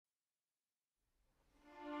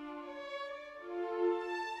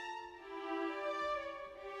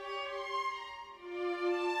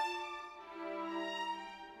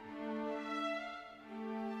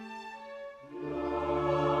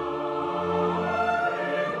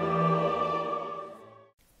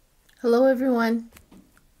Hello everyone.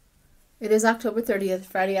 It is October 30th,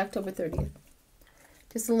 Friday, October 30th.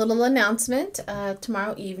 Just a little announcement.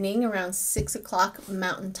 Tomorrow evening around 6 o'clock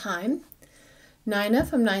Mountain Time, Nina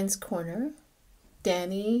from Nine's Corner,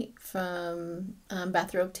 Danny from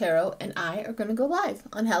Bathrobe Tarot, and I are going to go live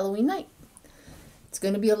on Halloween night. It's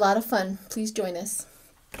going to be a lot of fun. Please join us.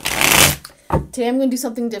 Today I'm going to do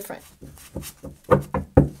something different.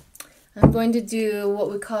 I'm going to do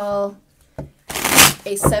what we call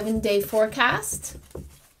a 7-day forecast,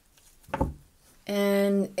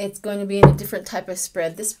 and it's going to be in a different type of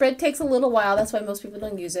spread. This spread takes a little while, that's why most people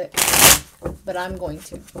don't use it, but I'm going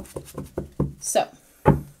to. So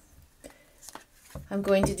I'm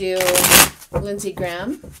going to do Lindsey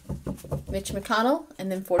Graham, Mitch McConnell,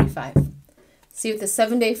 and then 45. See with the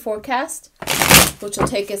 7-day forecast, which will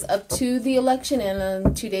take us up to the election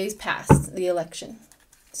and 2 days past the election.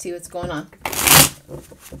 See what's going on.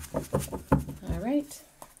 All right.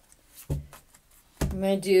 I'm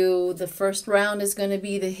going to do the first round is going to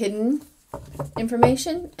be the hidden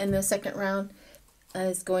information, and the second round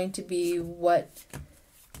is going to be what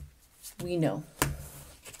we know.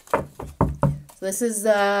 So this is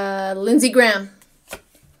Lindsey Graham.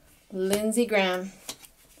 Lindsey Graham.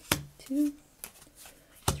 2,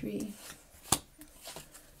 3,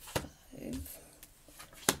 5.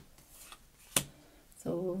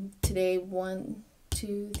 So today 1,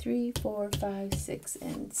 2, 3, 4, 5, 6,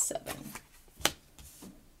 and 7.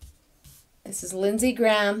 This is Lindsey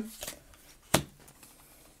Graham.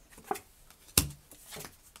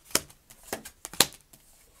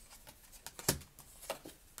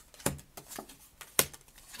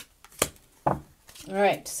 All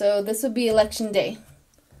right, so this will be election day.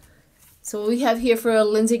 So what we have here for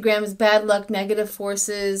Lindsey Graham is bad luck, negative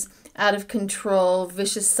forces, out of control,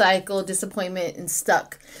 vicious cycle, disappointment, and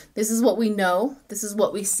stuck. This is what we know. This is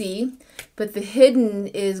what we see. But the hidden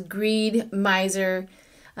is greed, miser,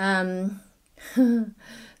 penny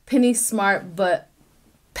smart, but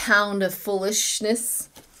pound of foolishness.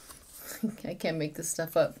 I can't make this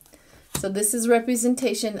stuff up. So this is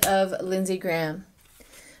representation of Lindsey Graham.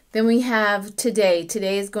 Then we have today.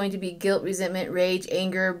 Today is going to be guilt, resentment, rage,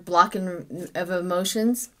 anger, blocking of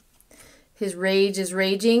emotions. His rage is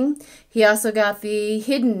raging. He also got the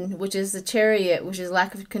hidden, which is the chariot, which is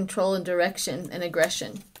lack of control and direction and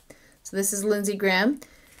aggression. So this is Lindsey Graham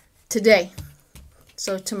today.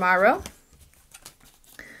 So tomorrow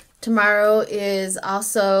is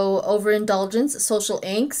also overindulgence, social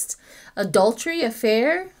angst, adultery,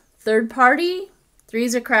 affair, third party,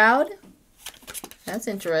 three's a crowd. That's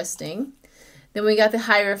interesting. Then we got the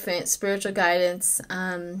Hierophant, spiritual guidance,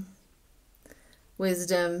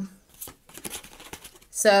 wisdom.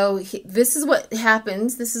 So this is what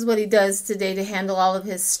happens. This is what he does today to handle all of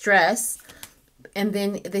his stress. And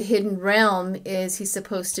then the hidden realm is he's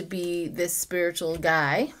supposed to be this spiritual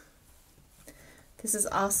guy. This is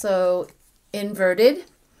also inverted,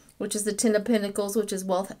 which is the Ten of Pentacles, which is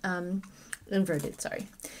wealth, inverted, sorry.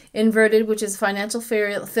 Inverted, which is financial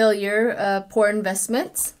failure, poor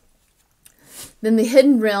investments. Then the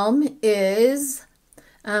hidden realm is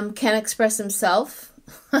can't express himself.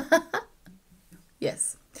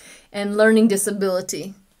 Yes. And learning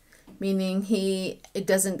disability, meaning it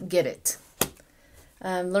doesn't get it.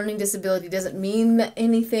 Learning disability doesn't mean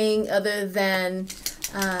anything other than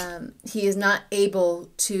he is not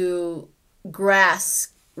able to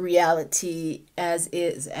grasp reality as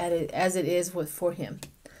it is for him.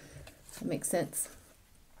 That makes sense.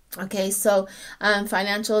 Okay, so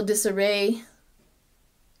financial disarray,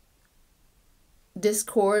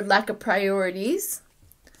 discord, lack of priorities.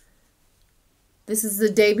 This is the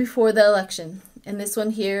day before the election. And this one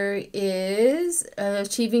here is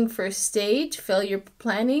achieving first stage, failure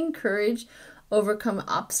planning, courage, overcome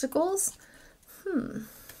obstacles.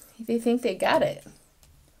 They think they got it.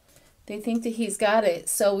 They think that he's got it.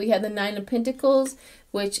 So we have the 9 of Pentacles,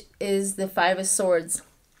 which is the 5 of Swords.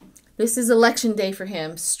 This is election day for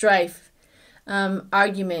him. Strife,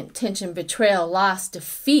 argument, tension, betrayal, loss,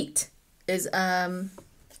 defeat is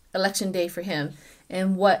election day for him.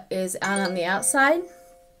 And what is out on the outside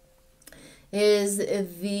is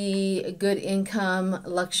the good income,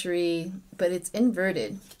 luxury, but it's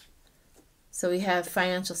inverted. So we have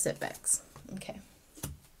financial setbacks. Okay.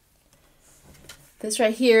 This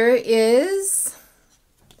right here is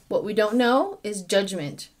what we don't know is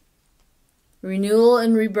judgment. Renewal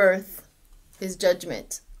and rebirth is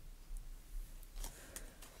judgment.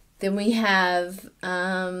 Then we have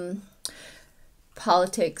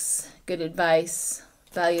politics, good advice,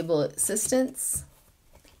 valuable assistance.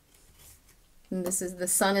 And this is the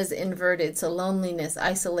sun is inverted, so loneliness,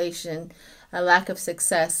 isolation, a lack of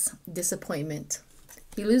success, disappointment.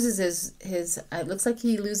 He loses his it looks like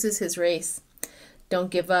he loses his race.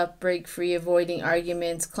 Don't give up, break free, avoiding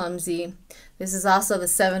arguments, clumsy. This is also the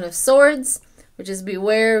Seven of Swords, which is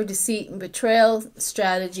beware of deceit and betrayal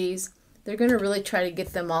strategies. They're going to really try to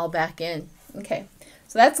get them all back in. Okay,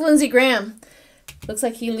 so that's Lindsey Graham. Looks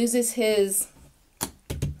like he loses his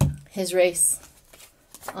race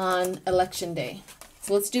on election day.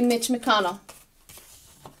 So let's do Mitch McConnell.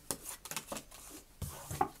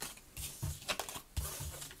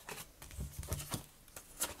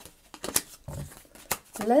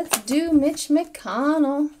 Let's do Mitch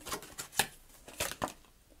McConnell.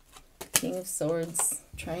 King of Swords,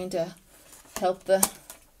 trying to help the...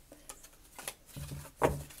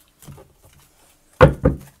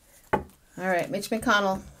 All right, Mitch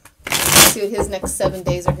McConnell. Let's see what his next 7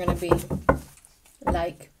 days are going to be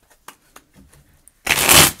like.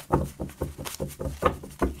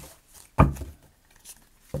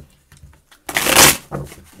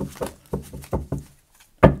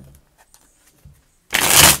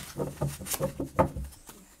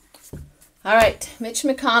 All right, Mitch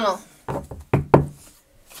McConnell.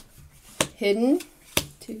 Hidden,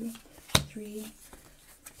 2, 3,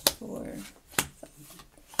 4, 5,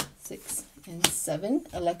 6, and 7.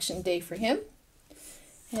 Election day for him.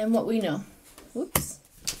 And what we know. Oops.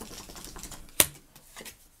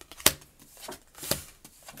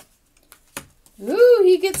 Ooh,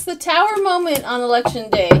 he gets the tower moment on election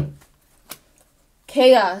day.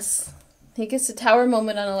 Chaos. He gets the tower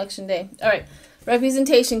moment on election day. All right.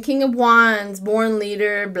 Representation, King of Wands, born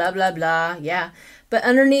leader, blah, blah, blah. Yeah. But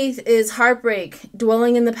underneath is heartbreak,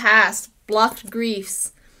 dwelling in the past, blocked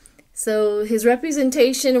griefs. So his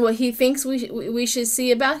representation, what he thinks we should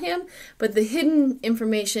see about him, but the hidden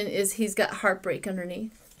information is he's got heartbreak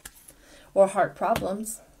underneath. Or heart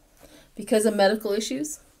problems. Because of medical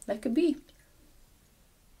issues. That could be.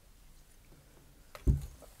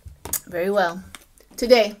 Very well.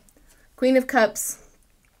 Today, Queen of Cups.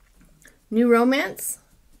 New romance,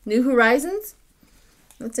 new horizons.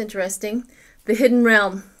 That's interesting. The hidden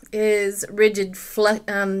realm is rigid,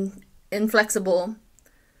 inflexible,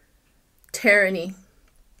 tyranny,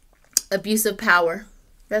 abuse of power.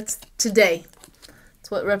 That's today.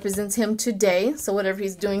 That's what represents him today. So whatever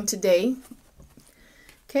he's doing today.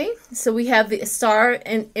 Okay, so we have the star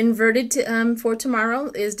and inverted for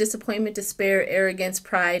tomorrow is disappointment, despair, arrogance,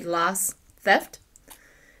 pride, loss, theft.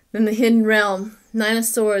 Then the hidden realm, Nine of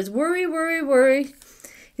Swords, worry, worry, worry.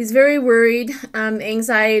 He's very worried,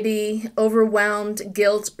 anxiety, overwhelmed,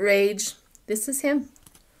 guilt, rage. This is him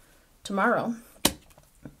tomorrow.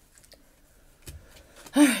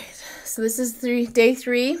 All right, so this is day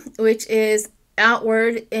 3, which is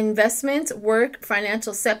outward investment, work,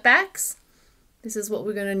 financial setbacks. This is what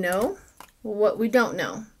we're going to know. What we don't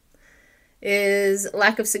know is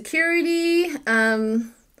lack of security,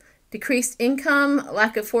 decreased income,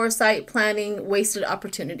 lack of foresight, planning, wasted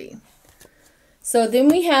opportunity. So then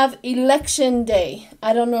we have election day.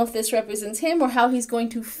 I don't know if this represents him or how he's going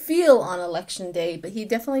to feel on election day, but he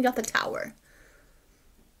definitely got the tower.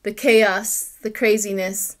 The chaos, the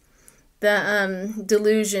craziness, the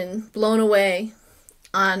delusion, blown away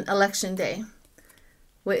on election day.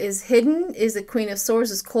 What is hidden is the Queen of Swords,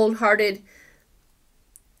 is cold-hearted,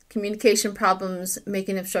 communication problems,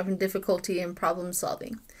 making obstruction, difficulty, and problem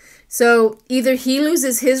solving. So either he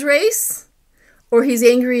loses his race or he's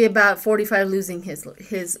angry about 45 losing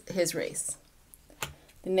his race.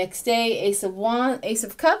 The next day, Ace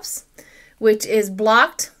of Cups, which is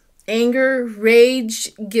blocked, anger,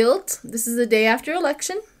 rage, guilt. This is the day after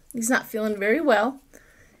election. He's not feeling very well.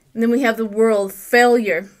 And then we have the World,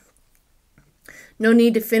 failure. No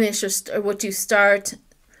need to finish or what you start.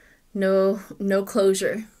 No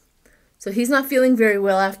closure. So he's not feeling very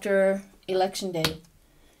well after election day.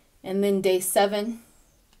 And then day 7,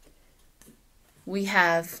 we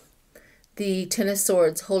have the Ten of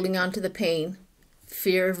Swords, holding on to the pain,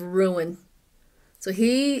 fear of ruin. So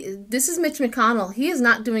this is Mitch McConnell. He is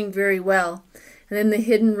not doing very well. And then the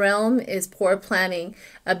hidden realm is poor planning,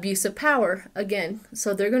 abuse of power again.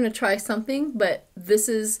 So they're going to try something, but this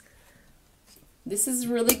is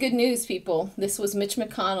really good news, people. This was Mitch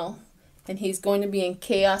McConnell, and he's going to be in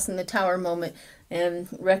chaos in the tower moment and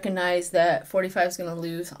recognize that 45 is going to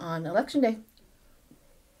lose on election day.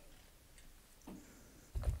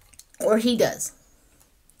 Or he does.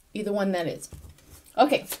 Either one that is.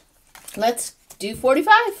 Okay, let's do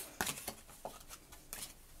 45.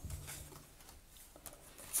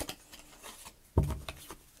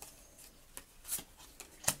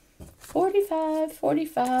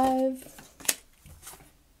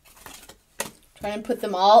 Try and put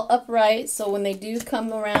them all upright so when they do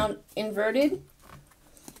come around inverted,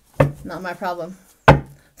 not my problem.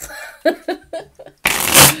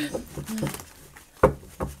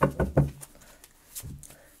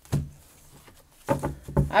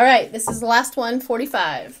 All right, this is the last one,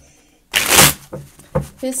 45.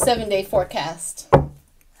 His 7-day forecast.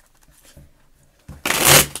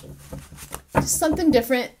 Just something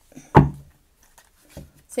different.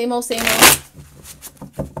 Same old, same old.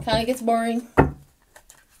 Kind of gets boring.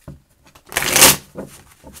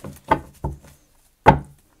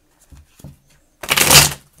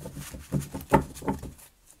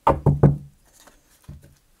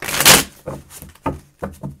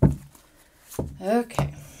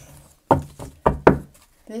 Okay.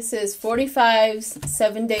 This is 45's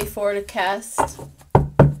 7-day forecast.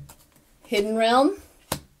 Hidden Realm.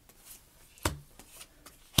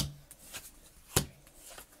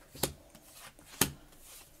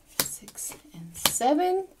 And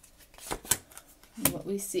 7. And what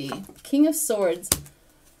we see, King of Swords.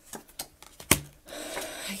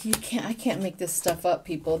 I can't make this stuff up,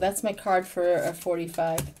 people. That's my card for a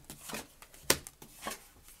 45.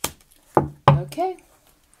 Okay.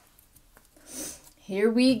 Here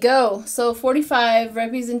we go. So 45,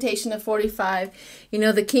 representation of 45. You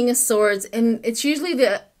know, the King of Swords, and it's usually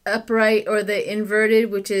the upright or the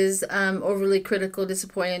inverted, which is overly critical,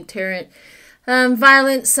 disappointed, tyrant.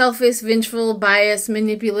 Violent, selfish, vengeful, biased,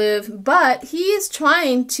 manipulative, but he is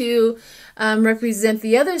trying to represent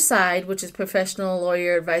the other side, which is professional,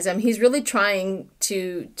 lawyer, advisor. I mean, he's really trying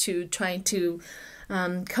to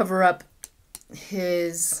cover up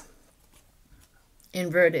his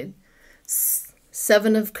inverted.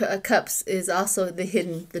 7 of Cups is also the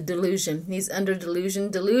hidden, the delusion. He's under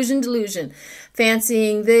delusion, delusion.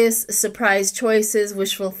 Fancying this, surprise choices,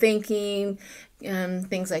 wishful thinking,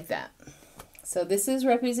 things like that. So this is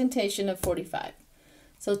representation of 45.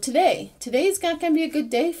 So today's not going to be a good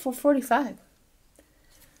day for 45.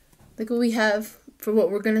 Look what we have for what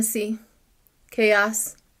we're going to see.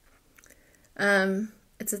 Chaos.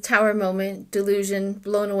 It's a tower moment. Delusion.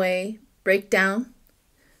 Blown away. Breakdown.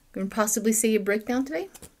 We're going to possibly see a breakdown today.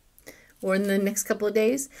 Or in the next couple of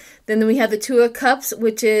days. Then we have the 2 of Cups,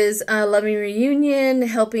 which is a loving reunion.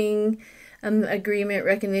 Helping agreement,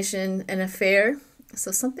 recognition, and affair.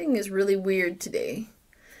 So something is really weird today.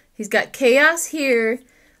 He's got chaos here,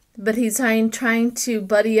 but he's trying to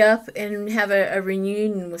buddy up and have a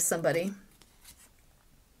reunion with somebody.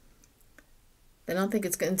 I don't think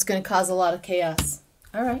it's going to cause a lot of chaos.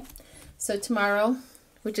 All right. So tomorrow,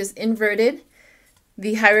 which is inverted,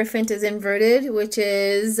 the Hierophant is inverted, which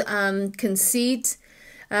is conceit,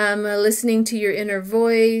 listening to your inner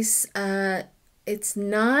voice. It's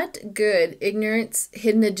not good. Ignorance,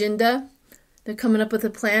 hidden agenda. They're coming up with a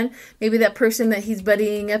plan. Maybe that person that he's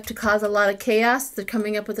buddying up to cause a lot of chaos, they're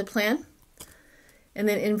coming up with a plan. And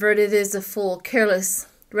then inverted is a fool, careless,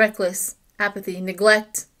 reckless, apathy,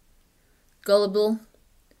 neglect, gullible.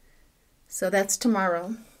 So that's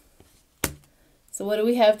tomorrow. So what do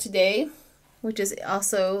we have today? Which is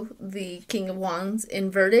also the King of Wands,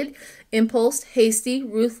 inverted, impulse, hasty,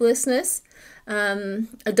 ruthlessness, a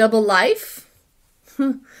double life.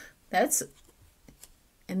 And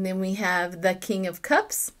then we have the King of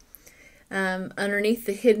Cups. Underneath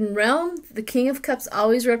the Hidden Realm, the King of Cups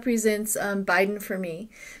always represents Biden for me.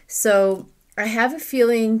 So I have a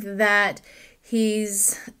feeling that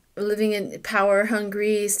he's living in power,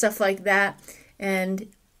 hungry, stuff like that. And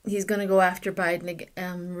he's going to go after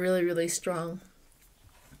Biden really, really strong.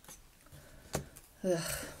 Ugh.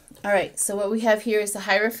 All right, so what we have here is the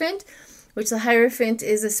Hierophant, which the Hierophant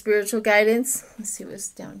is a spiritual guidance. Let's see what's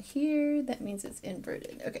down here. That means it's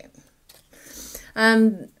inverted. Okay.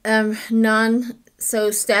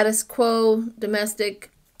 So status quo,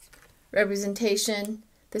 domestic representation.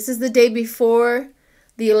 This is the day before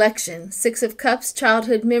the election. 6 of Cups,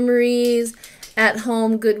 childhood memories, at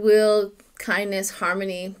home, goodwill, kindness,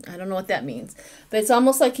 harmony. I don't know what that means. But it's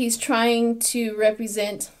almost like he's trying to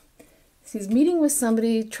represent, he's meeting with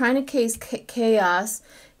somebody, trying to cause chaos.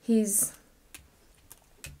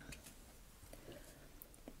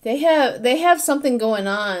 They have something going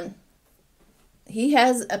on. He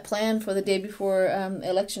has a plan for the day before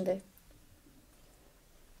election day.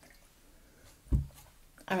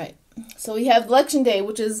 All right. So we have election day,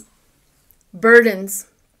 which is burdens.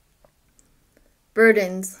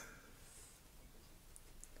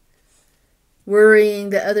 Worrying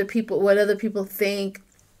that other people, what other people think,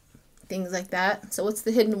 things like that. So what's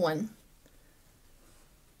the hidden one?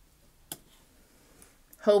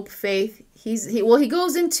 Hope, faith. He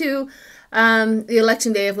goes into the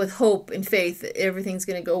election day with hope and faith that everything's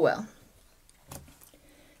going to go well.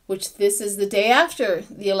 Which this is the day after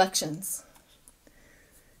the elections.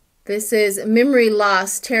 This is memory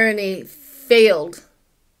loss, tyranny, failed.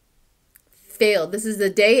 failed. This is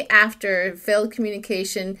the day after failed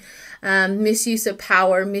communication, misuse of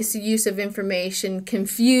power, misuse of information,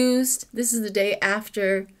 confused. This is the day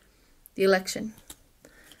after the election.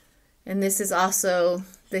 And this is also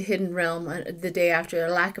the hidden realm, the day after.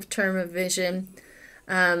 A lack of term of vision,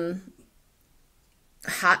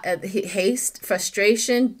 haste,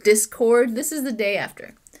 frustration, discord. This is the day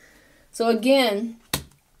after. So again,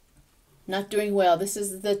 not doing well. This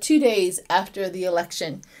is the 2 days after the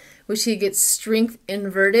election, which he gets strength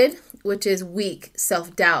inverted, which is weak,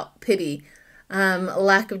 self-doubt, pity,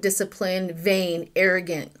 lack of discipline, vain,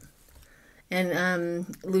 arrogant,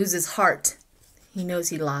 and loses heart. He knows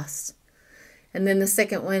he lost. And then the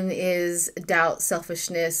second one is doubt,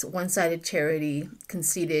 selfishness, one-sided charity,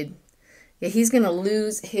 conceited. Yeah, he's going to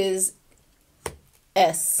lose his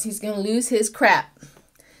S. He's going to lose his crap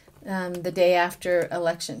the day after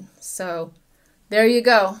election. So there you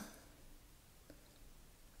go.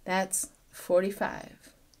 That's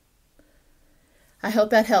 45. I hope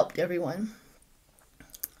that helped, everyone.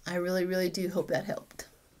 I really, really do hope that helped.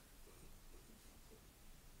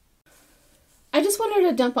 I just wanted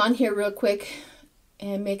to jump on here real quick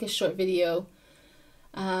and make a short video.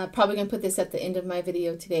 Probably going to put this at the end of my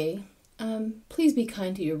video today. Please be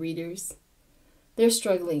kind to your readers. They're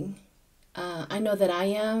struggling. I know that I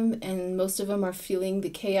am, and most of them are feeling the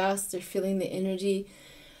chaos. They're feeling the energy.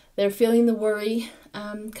 They're feeling the worry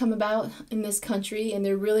come about in this country, and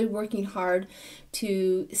they're really working hard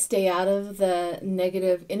to stay out of the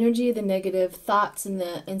negative energy, the negative thoughts,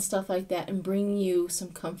 and stuff like that, and bring you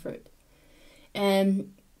some comfort.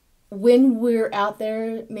 And when we're out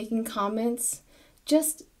there making comments,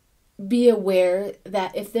 just be aware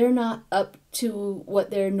that if they're not up to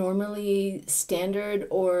what they're normally standard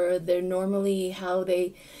or they're normally how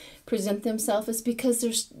they present themselves, it's because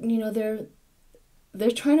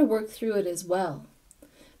they're trying to work through it as well.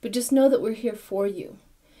 But just know that we're here for you,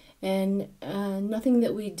 and nothing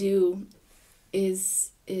that we do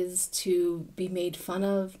is to be made fun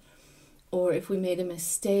of, or if we made a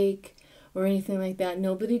mistake or anything like that.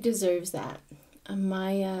 Nobody deserves that.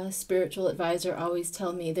 My spiritual advisor always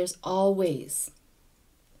tells me there's always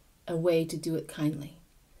a way to do it kindly.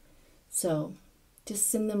 So just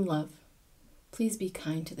send them love. Please be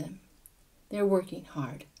kind to them. They're working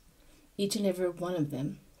hard. Each and every one of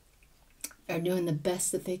them are doing the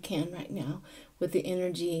best that they can right now with the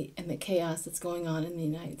energy and the chaos that's going on in the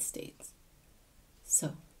United States.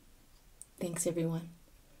 So, thanks everyone.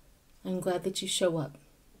 I'm glad that you show up.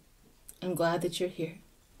 I'm glad that you're here,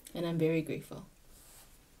 and I'm very grateful.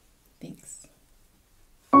 Thanks.